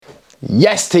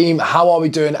Yes team, how are we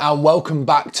doing? And welcome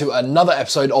back to another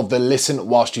episode of the Listen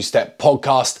Whilst You Step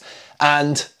podcast.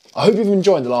 And I hope you've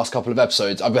enjoyed the last couple of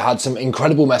episodes. I've had some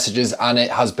incredible messages and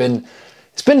it's been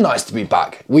nice to be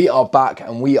back. We are back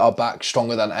and we are back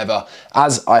stronger than ever,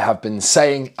 as I have been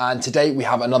saying. And today we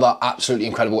have another absolutely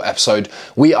incredible episode.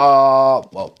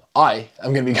 I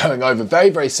am going to be going over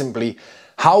very simply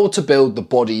how to build the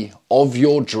body of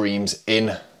your dreams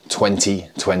in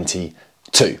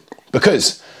 2022.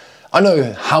 Because I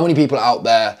know how many people out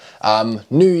there,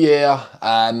 new year,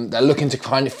 they're looking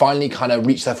to finally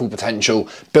reach their full potential,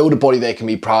 build a body they can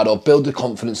be proud of, build the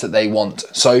confidence that they want.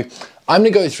 So I'm gonna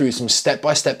go through some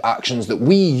step-by-step actions that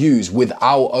we use with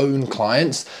our own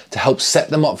clients to help set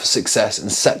them up for success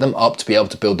and set them up to be able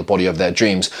to build the body of their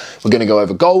dreams. We're gonna go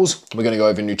over goals, we're gonna go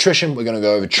over nutrition, we're gonna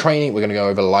go over training, we're gonna go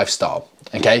over lifestyle,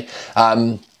 okay?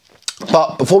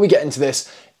 But before we get into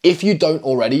this, if you don't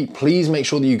already, please make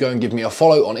sure that you go and give me a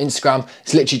follow on Instagram.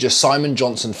 It's literally just Simon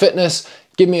Johnson Fitness.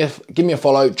 Give me a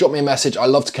follow, drop me a message. I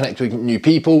love to connect with new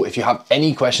people. If you have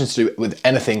any questions to do with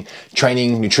anything,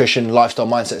 training, nutrition, lifestyle,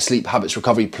 mindset, sleep, habits,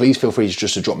 recovery, please feel free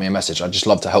to drop me a message. I just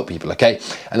love to help people, okay?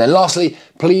 And then lastly,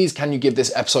 please can you give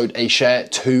this episode a share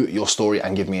to your story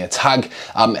and give me a tag.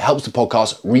 It helps the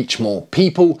podcast reach more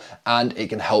people and it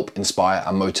can help inspire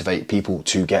and motivate people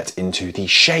to get into the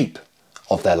shape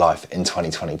of their life in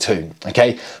 2022,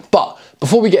 okay? But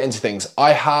before we get into things,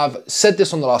 I have said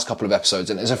this on the last couple of episodes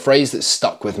and it's a phrase that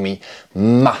stuck with me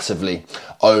massively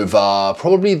over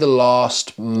probably the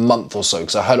last month or so,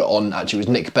 because I heard it on, actually it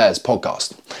was Nick Bear's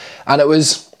podcast. And it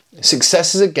was,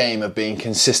 success is a game of being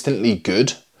consistently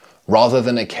good rather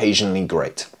than occasionally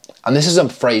great. And this is a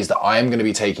phrase that I am going to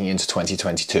be taking into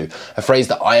 2022, a phrase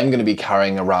that I am going to be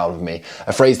carrying around with me,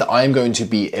 a phrase that I am going to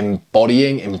be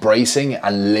embodying, embracing,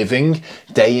 and living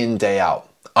day in, day out.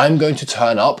 I'm going to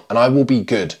turn up and I will be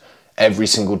good every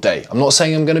single day. I'm not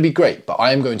saying I'm going to be great, but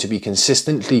I am going to be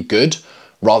consistently good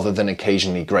rather than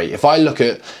occasionally great. If I look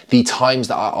at the times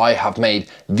that I have made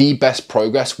the best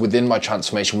progress within my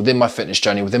transformation, within my fitness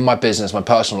journey, within my business, my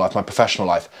personal life, my professional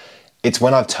life, it's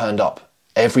when I've turned up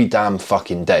every damn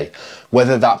fucking day,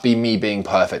 whether that be me being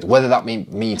perfect, whether that be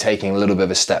me taking a little bit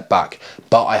of a step back,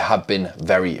 but I have been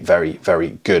very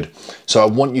good. So I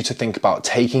want you to think about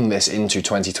taking this into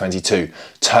 2022,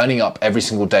 turning up every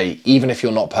single day. Even if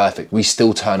you're not perfect, we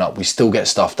still turn up, we still get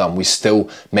stuff done, we still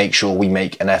make sure we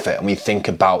make an effort and we think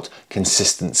about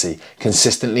consistency,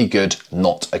 consistently good,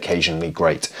 not occasionally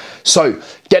great. So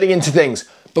getting into things,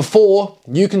 before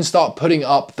you can start putting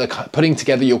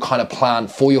together your kind of plan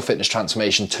for your fitness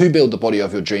transformation to build the body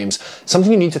of your dreams,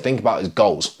 something you need to think about is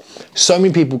goals. So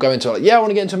many people go into like, yeah, I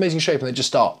want to get into amazing shape, and they just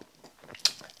start.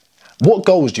 What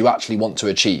goals do you actually want to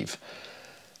achieve?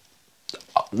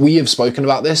 We have spoken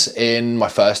about this in my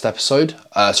in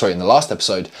the last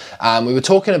episode. We were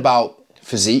talking about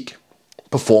physique,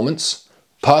 performance,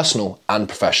 personal and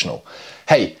professional.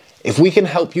 Hey, if we can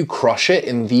help you crush it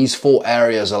in these 4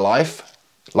 areas of life,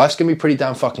 life's gonna be pretty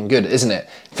damn fucking good, isn't it?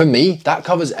 For me, that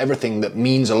covers everything that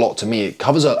means a lot to me. It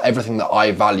covers everything that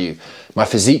I value. My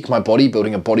physique, my body,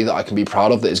 building a body that I can be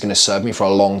proud of, that is gonna serve me for a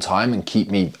long time and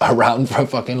keep me around for a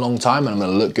fucking long time, and I'm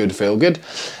gonna look good, feel good.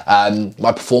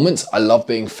 My performance, I love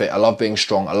being fit, I love being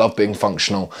strong, I love being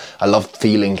functional, I love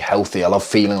feeling healthy, I love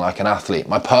feeling like an athlete.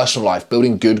 My personal life,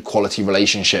 building good quality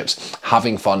relationships,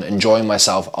 having fun, enjoying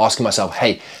myself, asking myself,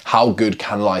 hey, how good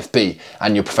can life be?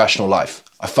 And your professional life.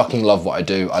 I fucking love what I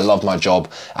do. I love my job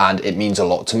and it means a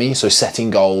lot to me. So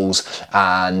setting goals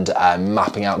and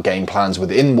mapping out game plans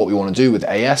within what we want to do with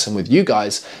AS and with you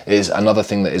guys is another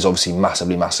thing that is obviously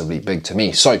massively big to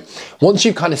me. So once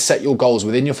you've kind of set your goals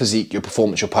within your physique, your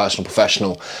performance, your personal,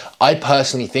 professional, I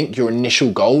personally think your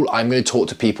initial goal, I'm going to talk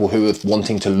to people who are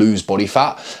wanting to lose body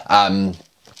fat, and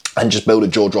just build a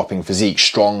jaw-dropping physique,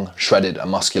 strong, shredded and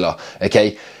muscular,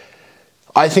 okay?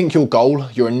 I think your goal,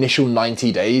 your initial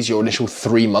 90 days, your initial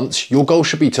 3 months, your goal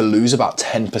should be to lose about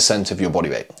 10% of your body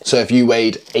weight. So if you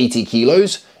weighed 80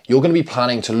 kilos, you're going to be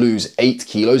planning to lose 8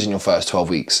 kilos in your first 12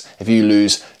 weeks. If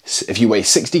you weigh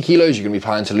 60 kilos, you're going to be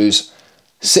planning to lose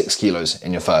 6 kilos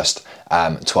in your first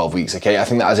 12 weeks, okay? I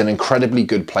think that is an incredibly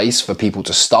good place for people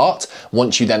to start.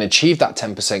 Once you then achieve that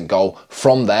 10% goal,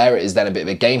 from there it is then a bit of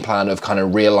a game plan of kind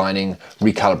of realigning,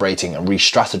 recalibrating and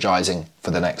re-strategizing for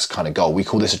the next kind of goal. We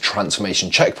call this a transformation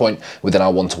checkpoint within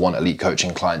our one-to-one elite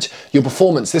coaching clients. Your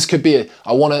performance, this could be,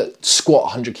 I want to squat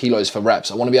 100 kilos for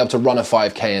reps. I want to be able to run a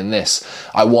 5K in this.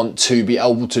 I want to be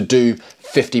able to do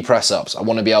 50 press-ups. I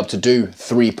want to be able to do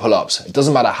 3 pull-ups. It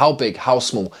doesn't matter how big, how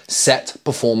small, set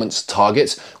performance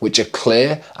targets which are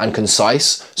clear and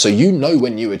concise so you know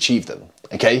when you achieve them,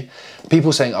 okay?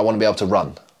 People saying, I want to be able to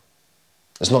run.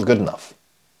 It's not good enough.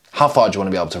 How far do you want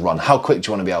to be able to run? How quick do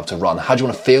you want to be able to run? How do you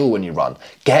want to feel when you run?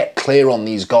 Get clear on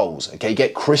these goals, okay?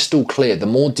 Get crystal clear. The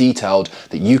more detailed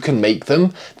that you can make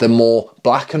them, the more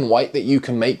black and white that you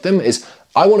can make them is,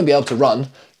 I want to be able to run a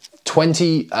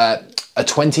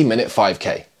 20-minute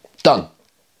 5K. Done.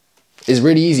 It's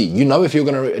really easy. You know if you're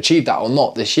going to achieve that or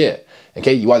not this year,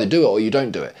 okay? You either do it or you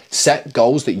don't do it. Set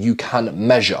goals that you can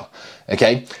measure,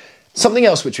 okay? Something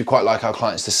else which we quite like our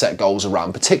clients to set goals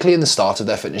around, particularly in the start of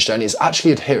their fitness journey, is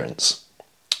actually adherence.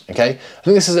 Okay, I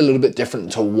think this is a little bit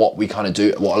different to what we kind of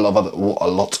do. What a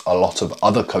lot of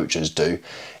other coaches do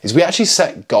is we actually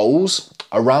set goals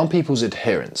around people's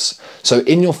adherence. So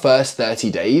in your first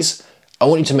 30 days, I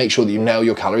want you to make sure that you nail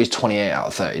your calories 28 out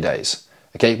of 30 days.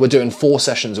 Okay, we're doing 4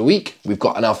 sessions a week. We've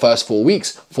got in our first 4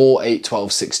 weeks, 4, 8,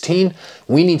 12, 16.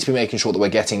 We need to be making sure that we're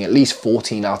getting at least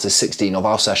 14 out of 16 of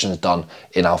our sessions done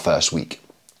in our first week.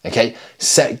 Okay,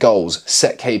 set goals,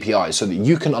 set KPIs so that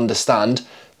you can understand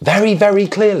very, very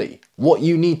clearly what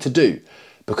you need to do,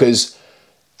 because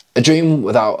a goal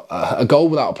without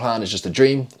a plan is just a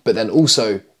dream. But then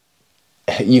also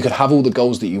you could have all the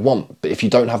goals that you want, but if you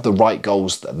don't have the right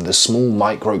goals, the small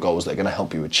micro goals that are going to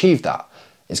help you achieve that,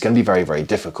 it's going to be very, very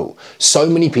difficult. So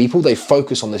many people, they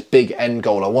focus on this big end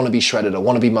goal. I want to be shredded. I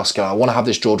want to be muscular. I want to have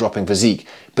this jaw-dropping physique,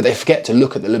 but they forget to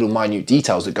look at the little minute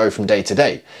details that go from day to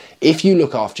day. If you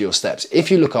look after your steps, if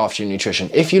you look after your nutrition,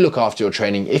 if you look after your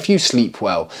training, if you sleep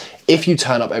well, if you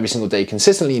turn up every single day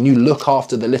consistently and you look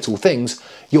after the little things,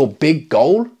 your big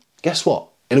goal, guess what?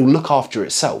 It'll look after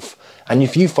itself. And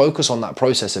if you focus on that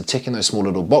process of ticking those small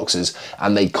little boxes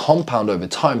and they compound over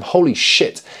time, holy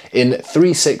shit, in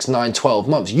 3, 6, 9, 12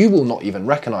 months, you will not even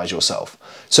recognize yourself.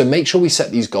 So make sure we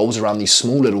set these goals around these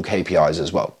small little KPIs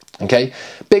as well. Okay,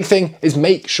 big thing is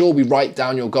make sure we write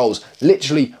down your goals.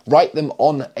 Literally write them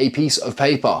on a piece of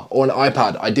paper or an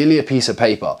iPad, ideally a piece of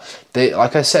paper.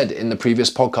 Like I said in the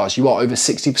previous podcast, you are over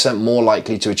 60% more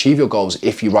likely to achieve your goals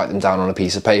if you write them down on a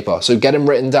piece of paper. So get them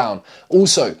written down.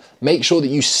 Also, make sure that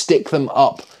you stick them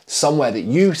up somewhere that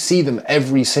you see them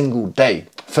every single day.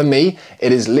 For me,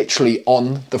 it is literally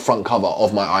on the front cover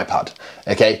of my iPad,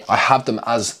 okay? I have them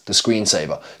as the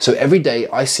screensaver. So every day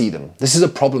I see them. This is a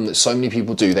problem that so many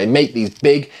people do. They make these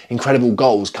big, incredible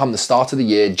goals come the start of the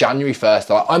year, January 1st,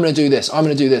 they're like, I'm gonna do this, I'm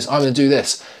gonna do this, I'm gonna do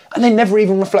this. And they never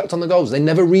even reflect on the goals. They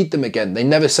never read them again. They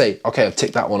never say, okay, I've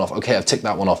ticked that one off. Okay, I've ticked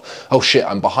that one off. Oh shit,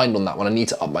 I'm behind on that one. I need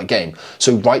to up my game.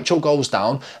 So write your goals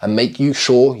down and make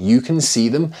sure you can see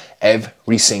them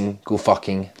every single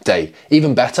fucking day.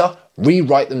 Even better,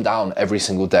 rewrite them down every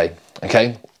single day,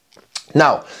 okay?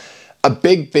 Now, a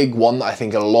big one that I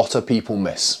think a lot of people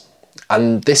miss,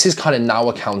 and this is kind of now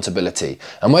accountability.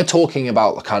 And we're talking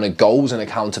about kind of goals and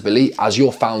accountability as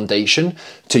your foundation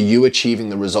to you achieving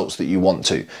the results that you want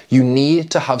to. You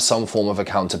need to have some form of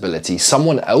accountability.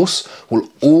 Someone else will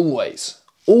always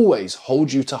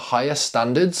hold you to higher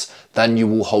standards than you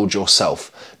will hold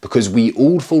yourself, because we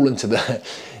all fall into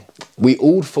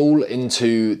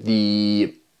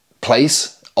the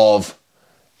place of,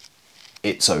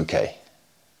 it's okay,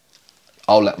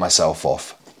 I'll let myself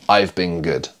off, I've been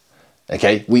good.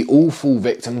 Okay, we all fall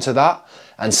victim to that,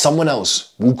 and someone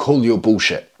else will call you a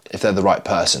bullshit if they're the right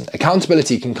person.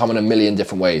 Accountability can come in a million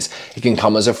different ways. It can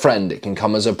come as a friend, it can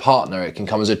come as a partner, it can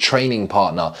come as a training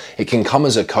partner, it can come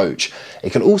as a coach.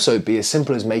 It can also be as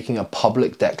simple as making a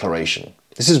public declaration.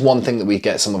 This is one thing that we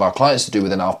get some of our clients to do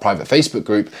within our private Facebook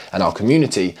group and our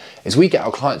community, is we get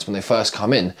our clients when they first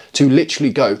come in to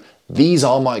literally go, these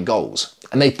are my goals.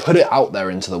 And they put it out there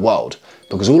into the world,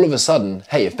 because all of a sudden,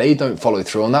 hey, if they don't follow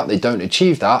through on that, they don't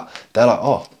achieve that, they're like,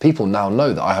 oh, people now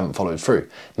know that I haven't followed through.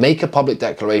 Make a public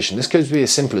declaration. This could be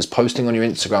as simple as posting on your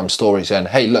Instagram story saying,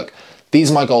 hey, look,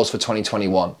 these are my goals for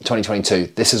 2022.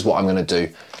 This is what I'm gonna do.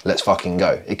 Let's fucking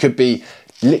go. It could be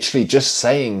literally just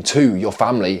saying to your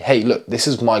family, hey, look, this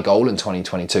is my goal in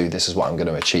 2022. This is what I'm going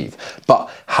to achieve.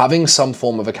 But having some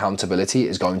form of accountability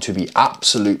is going to be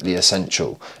absolutely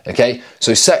essential. Okay,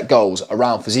 so set goals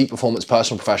around physique, performance,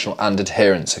 personal, professional, and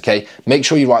adherence. Okay, make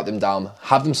sure you write them down,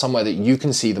 have them somewhere that you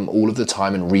can see them all of the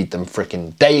time and read them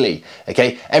freaking daily.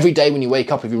 Okay, every day when you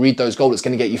wake up, if you read those goals, it's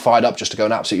going to get you fired up just to go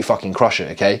and absolutely fucking crush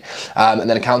it. Okay, and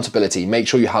then accountability. Make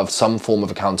sure you have some form of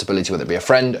accountability, whether it be a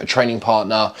friend, a training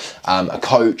partner, a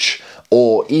coach,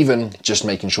 or even just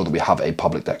making sure that we have a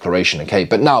public declaration. Okay,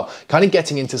 but now kind of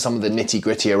getting into some of the nitty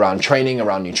gritty around training,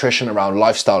 around nutrition, around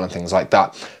lifestyle and things like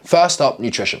that. First up,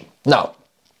 nutrition. Now,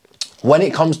 when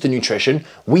it comes to nutrition,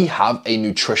 we have a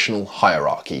nutritional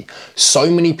hierarchy.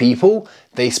 So many people,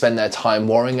 they spend their time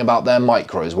worrying about their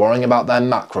micros, worrying about their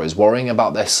macros, worrying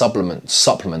about their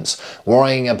supplements,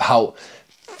 worrying about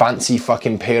fancy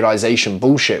fucking periodization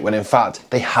bullshit when in fact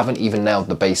they haven't even nailed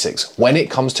the basics. When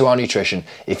it comes to our nutrition,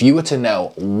 if you were to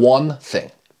nail one thing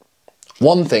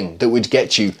that would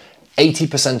get you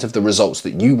 80% of the results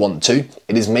that you want to,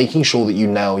 it is making sure that you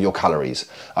nail your calories.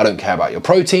 I don't care about your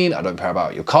protein, I don't care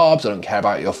about your carbs, I don't care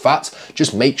about your fats,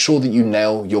 just make sure that you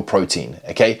nail your protein,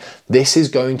 okay? This is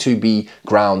going to be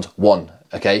ground one.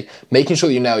 Okay, making sure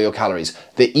you nail your calories.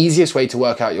 The easiest way to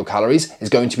work out your calories is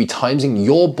going to be timesing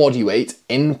your body weight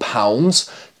in pounds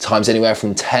times anywhere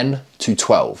from 10 to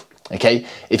 12. Okay,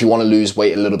 if you want to lose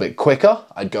weight a little bit quicker,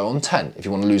 I'd go on 10. If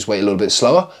you want to lose weight a little bit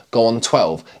slower, go on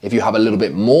 12. If you have a little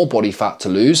bit more body fat to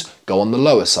lose, go on the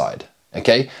lower side.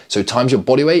 Okay, so times your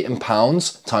body weight in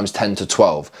pounds times 10 to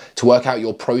 12 to work out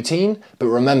your protein. But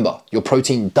remember, your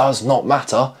protein does not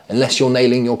matter unless you're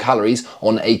nailing your calories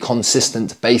on a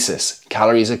consistent basis.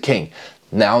 Calories are king.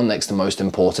 Now, next to most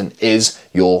important is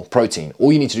your protein.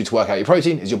 All you need to do to work out your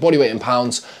protein is your body weight in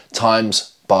pounds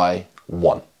times by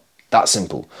 1. That's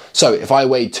simple. So if I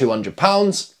weigh 200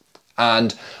 pounds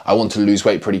and I want to lose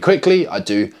weight pretty quickly, I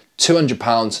do 200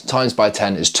 pounds times by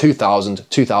 10 is 2,000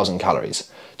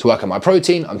 calories. To work out my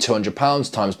protein, I'm 200 pounds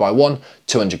times by 1,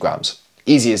 200 grams.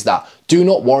 Easy as that. Do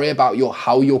not worry about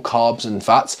how your carbs and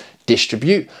fats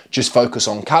distribute. Just focus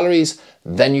on calories.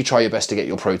 Then you try your best to get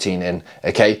your protein in,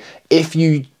 okay? If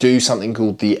you do something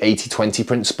called the 80-20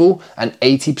 principle and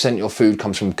 80% of your food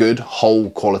comes from good, whole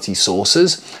quality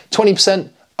sources, 20%,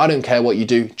 I don't care what you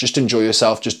do, just enjoy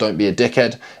yourself, just don't be a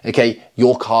dickhead, okay?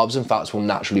 Your carbs and fats will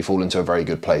naturally fall into a very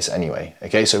good place anyway,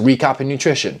 okay? So recapping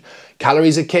nutrition,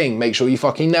 calories are king, make sure you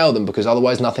fucking nail them because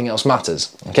otherwise nothing else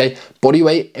matters, okay? Body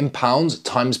weight in pounds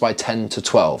times by 10 to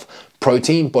 12.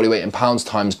 Protein, body weight in pounds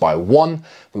times by 1.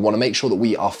 We want to make sure that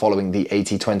we are following the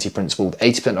 80-20 principle.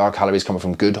 80% of our calories coming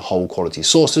from good, whole quality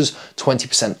sources.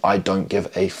 20% I don't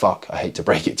give a fuck. I hate to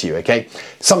break it to you, okay?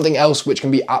 Something else which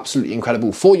can be absolutely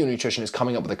incredible for your nutrition is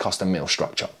coming up with a custom meal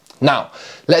structure. Now,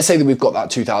 let's say that we've got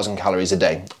that 2,000 calories a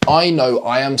day. I know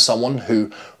I am someone who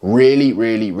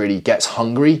really gets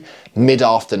hungry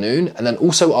mid-afternoon and then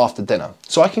also after dinner.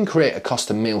 So I can create a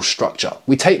custom meal structure.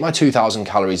 We take my 2,000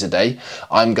 calories a day.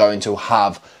 I'm going to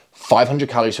have 500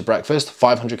 calories for breakfast,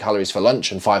 500 calories for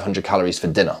lunch, and 500 calories for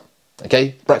dinner.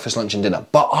 Okay, breakfast, lunch, and dinner.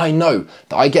 But I know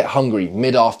that I get hungry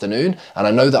mid-afternoon and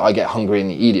I know that I get hungry in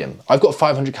the evening. I've got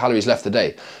 500 calories left a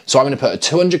day. So I'm gonna put a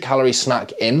 200 calorie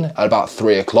snack in at about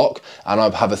 3 o'clock and I'll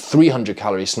have a 300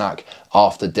 calorie snack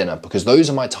after dinner because those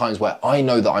are my times where I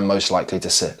know that I'm most likely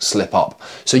to slip up.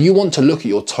 So you want to look at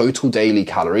your total daily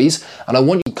calories and I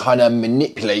want you to kind of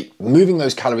manipulate moving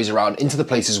those calories around into the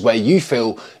places where you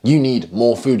feel you need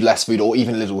more food, less food, or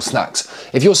even little snacks.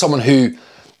 If you're someone who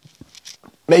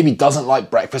maybe doesn't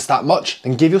like breakfast that much,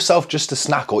 then give yourself just a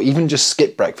snack or even just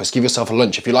skip breakfast, give yourself a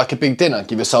lunch. If you like a big dinner,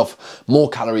 give yourself more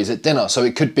calories at dinner. So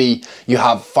it could be you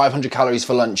have 500 calories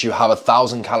for lunch, you have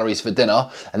 1,000 calories for dinner,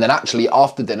 and then actually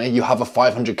after dinner, you have a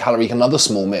 500 calorie, another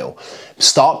small meal.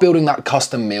 Start building that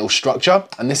custom meal structure,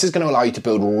 and this is gonna allow you to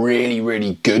build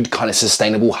really good kind of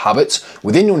sustainable habits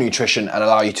within your nutrition and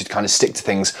allow you to kind of stick to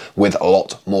things with a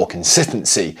lot more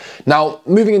consistency. Now,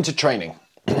 moving into training.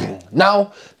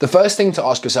 Now, the first thing to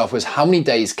ask yourself is how many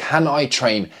days can I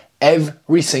train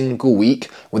every single week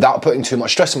without putting too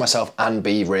much stress on myself and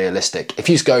be realistic? If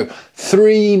you just go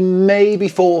 3, maybe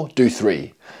 4, do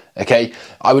 3. Okay,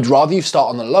 I would rather you start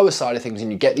on the lower side of things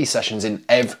and you get these sessions in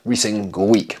every single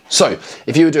week. So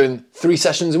if you were doing 3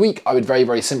 sessions a week, I would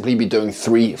very simply be doing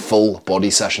 3 full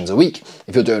body sessions a week.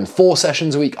 If you're doing 4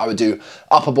 sessions a week, I would do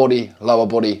upper body, lower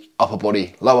body, upper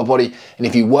body, lower body. And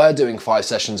if you were doing 5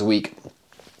 sessions a week,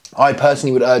 I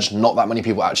personally would urge not that many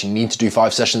people actually need to do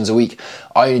 5 sessions a week.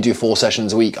 I only do 4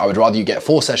 sessions a week. I would rather you get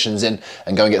 4 sessions in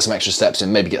and go and get some extra steps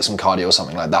in, maybe get some cardio or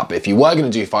something like that. But if you were going to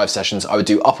do 5 sessions, I would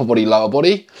do upper body, lower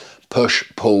body, push,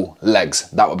 pull, legs.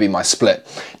 That would be my split.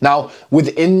 Now,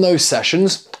 within those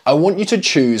sessions, I want you to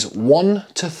choose 1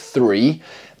 to 3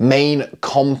 main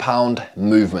compound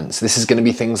movements. This is going to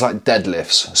be things like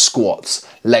deadlifts, squats,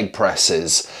 leg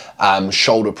presses,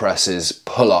 shoulder presses,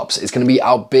 pull-ups. It's going to be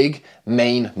our big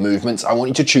main movements. I want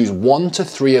you to choose 1 to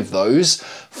 3 of those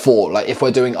for, like if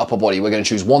we're doing upper body, we're going to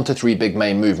choose 1 to 3 big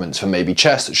main movements for maybe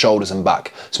chest, shoulders and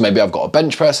back. So maybe I've got a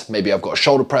bench press, maybe I've got a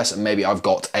shoulder press, and maybe I've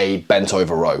got a bent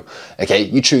over row. Okay,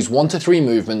 you choose 1 to 3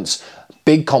 movements,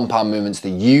 big compound movements that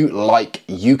you like,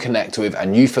 you connect with,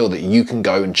 and you feel that you can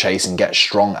go and chase and get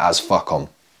strong as fuck on.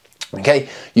 Okay,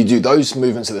 you do those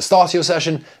movements at the start of your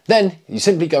session, then you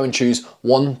simply go and choose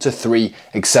 1 to 3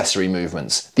 accessory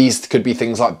movements. These could be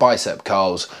things like bicep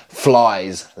curls,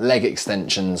 flies, leg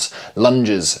extensions,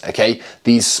 lunges, okay?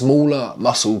 These smaller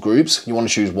muscle groups, you want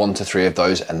to choose 1 to 3 of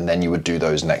those, and then you would do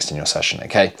those next in your session,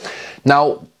 okay?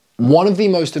 Now, one of the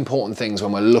most important things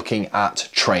when we're looking at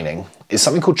training is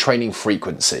something called training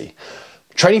frequency.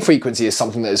 Training frequency is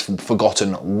something that is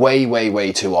forgotten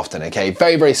way too often, okay?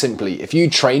 Very simply, if you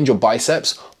trained your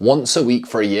biceps once a week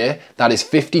for a year, that is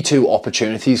 52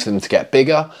 opportunities for them to get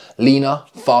bigger, leaner,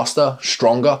 faster,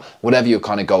 stronger, whatever your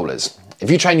kind of goal is.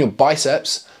 If you train your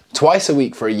biceps twice a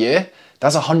week for a year,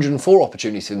 that's 104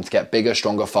 opportunities for them to get bigger,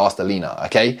 stronger, faster, leaner,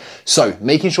 okay? So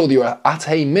making sure that you're at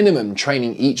a minimum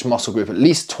training each muscle group at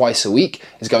least twice a week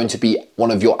is going to be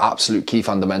one of your absolute key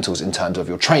fundamentals in terms of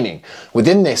your training.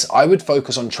 Within this, I would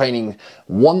focus on training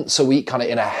once a week, kind of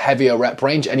in a heavier rep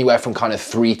range, anywhere from kind of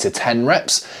 3 to 10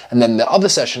 reps. And then the other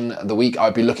session of the week,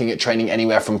 I'd be looking at training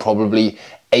anywhere from probably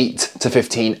 8 to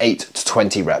 15, 8 to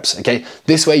 20 reps, okay?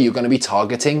 This way you're gonna be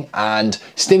targeting and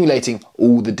stimulating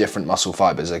all the different muscle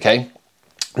fibers, okay?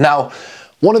 Now,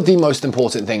 one of the most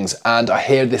important things, and I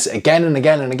hear this again and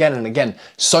again,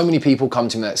 so many people come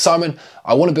to me like, Simon,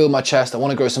 I want to build my chest, I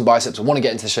want to grow some biceps, I want to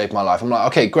get into the shape of my life. I'm like,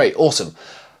 okay, great, awesome.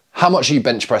 How much are you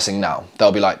bench pressing now?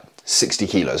 They'll be like, 60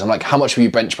 kilos. I'm like, how much were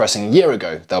you bench pressing a year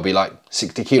ago? They'll be like,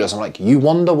 60 kilos. I'm like, you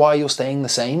wonder why you're staying the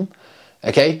same?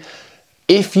 Okay?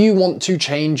 If you want to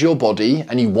change your body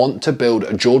and you want to build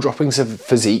a jaw-dropping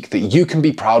physique that you can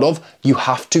be proud of, you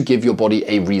have to give your body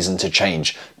a reason to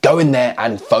change. Go in there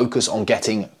and focus on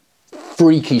getting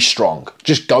freaky strong.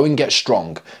 Just go and get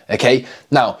strong, okay?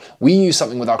 Now, we use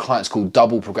something with our clients called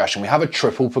double progression. We have a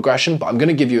triple progression, but I'm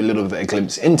gonna give you a little bit of a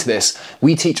glimpse into this.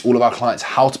 We teach all of our clients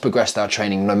how to progress their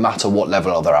training no matter what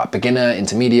level they're at. Beginner,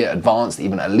 intermediate, advanced,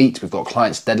 even elite. We've got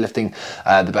clients deadlifting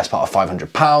the best part of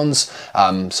 500 pounds.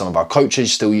 Some of our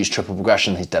coaches still use triple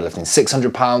progression. He's deadlifting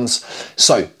 600 pounds.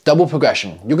 So double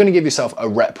progression, you're gonna give yourself a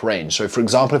rep range. So for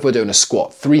example, if we're doing a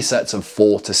squat, 3 sets of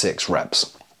 4 to 6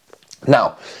 reps.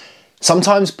 Now,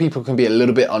 sometimes people can be a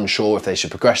little bit unsure if they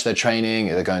should progress their training,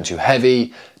 if they're going too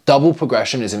heavy. Double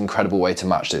progression is an incredible way to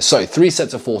match this. So 3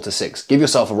 sets of 4 to 6, give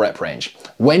yourself a rep range.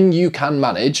 When you can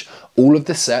manage all of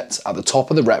the sets at the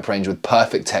top of the rep range with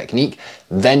perfect technique,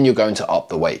 then you're going to up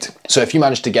the weight. So if you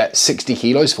manage to get 60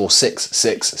 kilos for 6,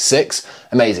 6, 6,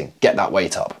 amazing, get that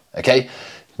weight up, okay?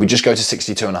 We just go to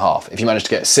 62.5. If you manage to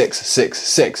get 6, 6,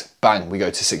 6, bang, we go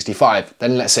to 65.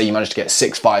 Then let's say you manage to get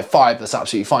 6, 5, 5, that's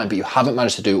absolutely fine, but you haven't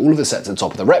managed to do all of the sets at the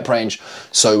top of the rep range,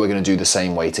 so we're gonna do the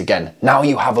same weight again. Now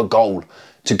you have a goal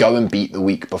to go and beat the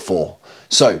week before.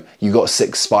 So you got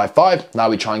 6, 5, 5, now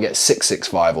we try and get 6, 6,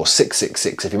 5 or 6, 6,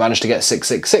 6. If you manage to get 6,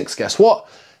 6, 6, guess what?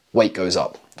 Weight goes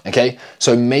up. Okay,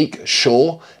 so make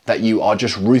sure that you are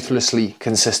just ruthlessly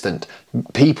consistent.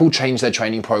 People change their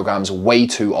training programs way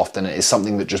too often. It is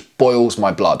something that just boils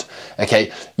my blood.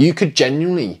 Okay, you could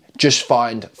genuinely just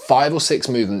find 5 or 6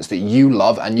 movements that you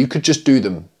love and you could just do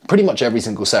them pretty much every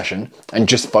single session and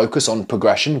just focus on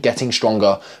progression, getting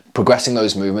stronger, progressing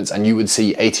those movements, and you would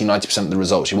see 80-90% of the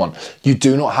results you want. You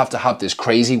do not have to have this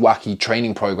crazy, wacky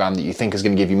training program that you think is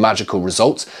going to give you magical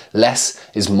results. Less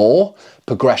is more.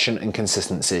 Progression and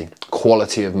consistency,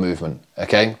 quality of movement,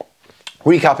 okay?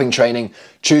 Recapping training,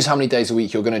 choose how many days a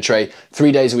week you're going to train.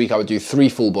 3 days a week, I would do 3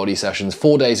 full body sessions.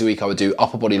 4 days a week, I would do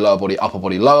upper body, lower body, upper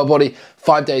body, lower body.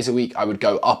 5 days a week, I would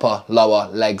go upper, lower,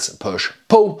 legs, push,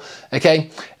 pull, okay?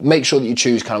 Make sure that you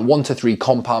choose kind of 1 to 3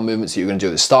 compound movements that you're going to do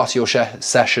at the start of your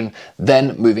session,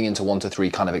 then moving into 1 to 3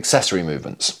 kind of accessory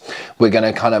movements. We're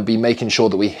going to kind of be making sure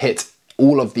that we hit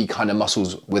all of the kind of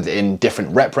muscles within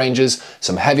different rep ranges,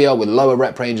 some heavier with lower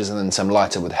rep ranges and then some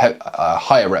lighter with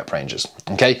higher rep ranges,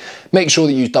 okay? Make sure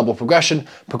that you use double progression,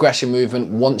 progress your movement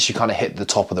once you kind of hit the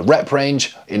top of the rep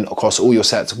range across all your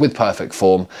sets with perfect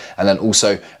form, and then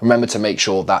also remember to make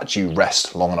sure that you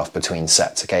rest long enough between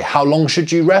sets, okay? How long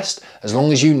should you rest? As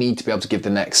long as you need to be able to give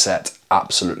the next set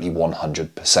absolutely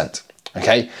 100%.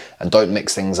 Okay, and don't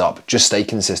mix things up. Just stay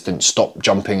consistent. Stop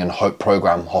jumping and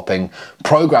program hopping.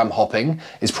 Program hopping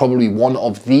is probably one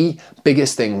of the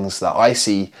biggest things that I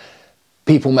see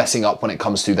people messing up when it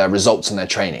comes to their results and their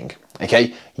training.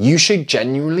 Okay, you should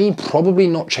genuinely probably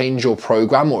not change your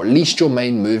program or at least your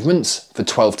main movements for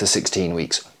 12 to 16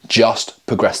 weeks. Just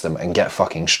progress them and get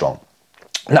fucking strong.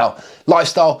 Now,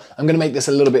 lifestyle, I'm going to make this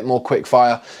a little bit more quick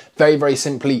fire. Very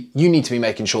simply, you need to be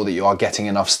making sure that you are getting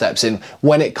enough steps in.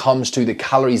 When it comes to the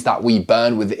calories that we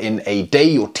burn within a day,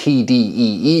 your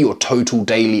TDEE, your total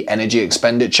daily energy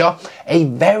expenditure, a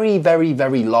very, very,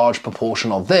 very large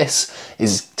proportion of this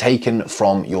is taken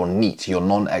from your NEAT, your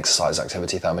non-exercise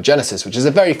activity thermogenesis, which is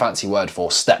a very fancy word for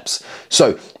steps.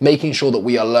 So making sure that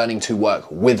we are learning to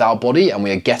work with our body and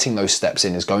we are getting those steps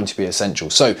in is going to be essential.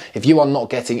 So if you are not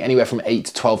getting anywhere from 8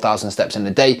 to 12,000 steps in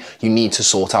a day, you need to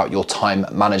sort out your time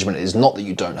management. It is not that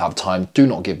you don't have time. Do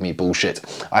not give me bullshit.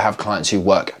 I have clients who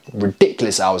work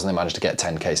ridiculous hours and they manage to get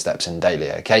 10K steps in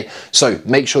daily, okay? So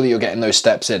make sure that you're getting those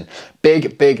steps in.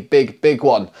 Big, big, big, big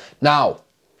one. Now,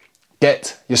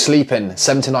 get your sleep in.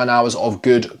 7 to 9 hours of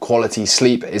good quality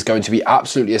sleep is going to be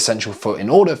absolutely essential in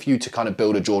order for you to kind of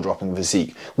build a jaw-dropping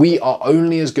physique. We are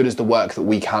only as good as the work that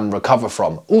we can recover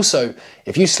from. Also,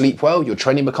 if you sleep well, your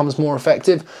training becomes more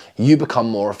effective, you become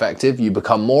more effective, you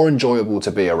become more enjoyable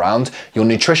to be around. Your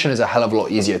nutrition is a hell of a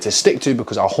lot easier to stick to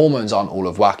because our hormones aren't all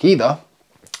of whack either.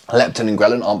 Leptin and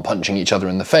ghrelin aren't punching each other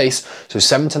in the face, so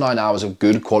 7 to 9 hours of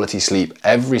good quality sleep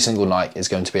every single night is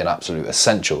going to be an absolute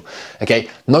essential. Okay,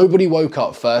 nobody woke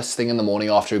up first thing in the morning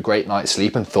after a great night's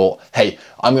sleep and thought, hey,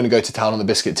 I'm going to go to town on the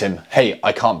biscuit tin. Hey,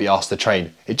 I can't be asked to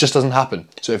train. It just doesn't happen.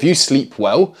 So if you sleep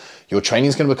well, your training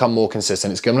is going to become more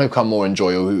consistent, it's going to become more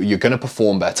enjoyable, you're going to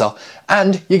perform better,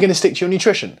 and you're going to stick to your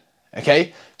nutrition.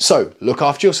 Okay, so look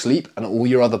after your sleep and all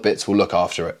your other bits will look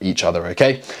after each other,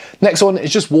 okay? Next one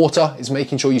is just water. It's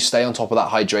making sure you stay on top of that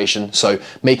hydration. So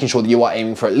making sure that you are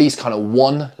aiming for at least kind of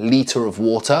 1 liter of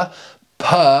water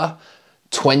per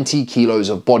 20 kilos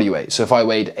of body weight. So if I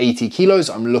weighed 80 kilos,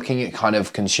 I'm looking at kind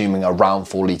of consuming around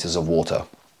 4 liters of water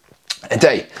a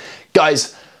day.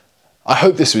 Guys, I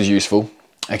hope this was useful.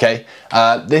 Okay,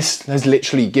 this has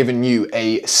literally given you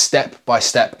a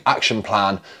step-by-step action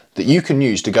plan that you can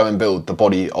use to go and build the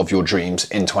body of your dreams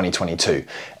in 2022.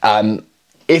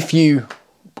 If you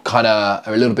kind of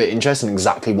are a little bit interested in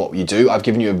exactly what we do, I've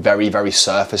given you a very, very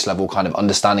surface level kind of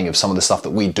understanding of some of the stuff that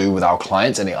we do with our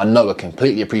clients, and I know I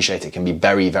completely appreciate it can be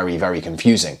very, very, very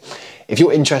confusing. If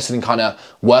you're interested in kind of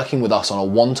working with us on a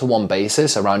one-to-one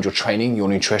basis around your training, your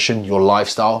nutrition, your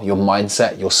lifestyle, your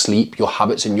mindset, your sleep, your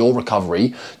habits, and your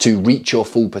recovery to reach your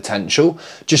full potential,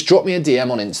 just drop me a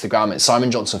DM on Instagram at Simon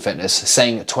Johnson Fitness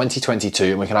saying 2022,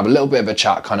 and we can have a little bit of a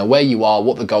chat, kind of where you are,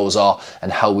 what the goals are,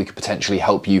 and how we could potentially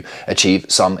help you achieve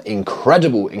some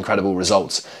incredible, incredible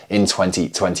results in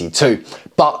 2022.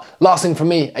 But last thing from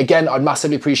me, again, I'd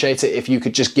massively appreciate it if you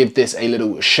could just give this a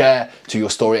little share to your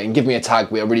story and give me a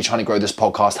tag. We are really trying to grow this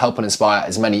podcast, help and inspire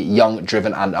as many young,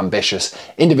 driven and ambitious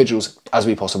individuals as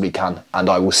we possibly can. And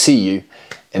I will see you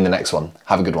in the next one.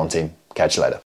 Have a good one, team. Catch you later.